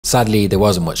Sadly, there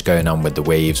wasn't much going on with the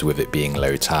waves with it being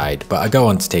low tide, but I go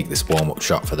on to take this warm-up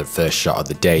shot for the first shot of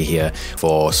the day here.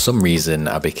 For some reason,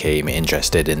 I became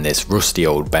interested in this rusty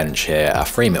old bench here. I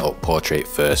frame it up portrait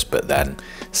first, but then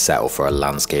settle for a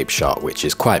landscape shot, which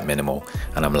is quite minimal,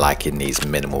 and I'm liking these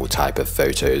minimal type of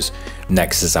photos.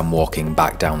 Next, as I'm walking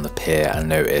back down the pier, I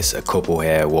notice a couple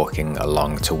here walking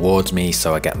along towards me,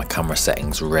 so I get my camera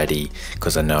settings ready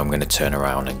because I know I'm going to turn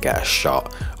around and get a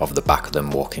shot of the back of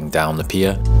them walking down the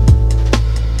pier.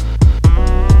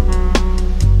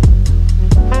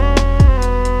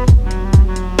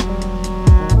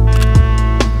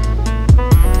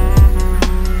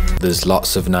 There's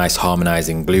lots of nice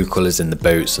harmonizing blue colors in the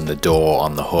boats and the door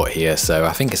on the hut here, so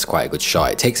I think it's quite a good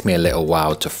shot. It takes me a little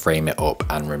while to frame it up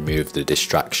and remove the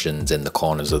distractions in the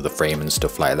corners of the frame and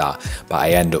stuff like that, but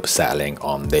I end up settling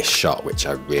on this shot, which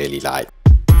I really like.